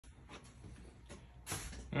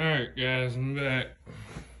Alright guys, I'm back.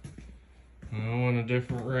 I went a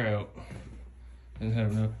different route. Didn't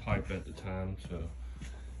have enough pipe at the time, so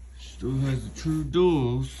still has the true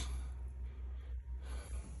duals.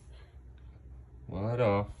 Light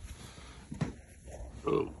off.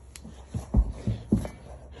 Oh.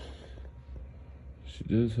 She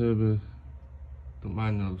does have a, don't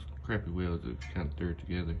mind those crappy wheels that kind of threw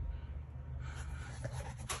together.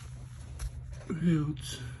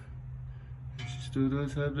 Wheels. She still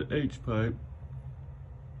does have the H pipe.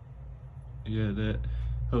 Yeah, that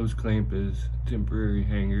hose clamp is a temporary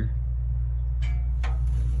hanger.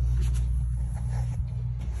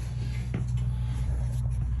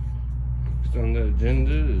 Next on the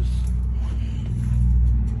agenda is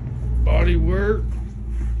body work,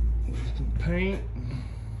 some paint,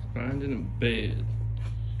 finding a bed.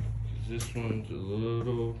 This one's a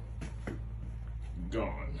little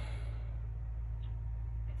gone.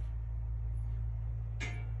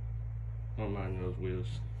 Don't mind those wheels.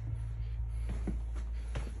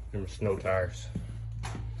 Them are snow tires.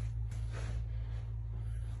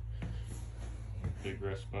 Big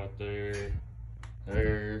rust spot there.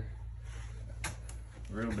 There.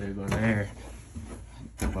 Real big one there.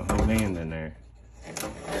 Put my whole hand in there.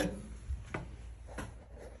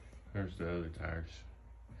 There's the other tires.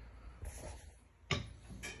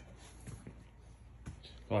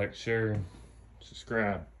 Like, share,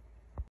 subscribe.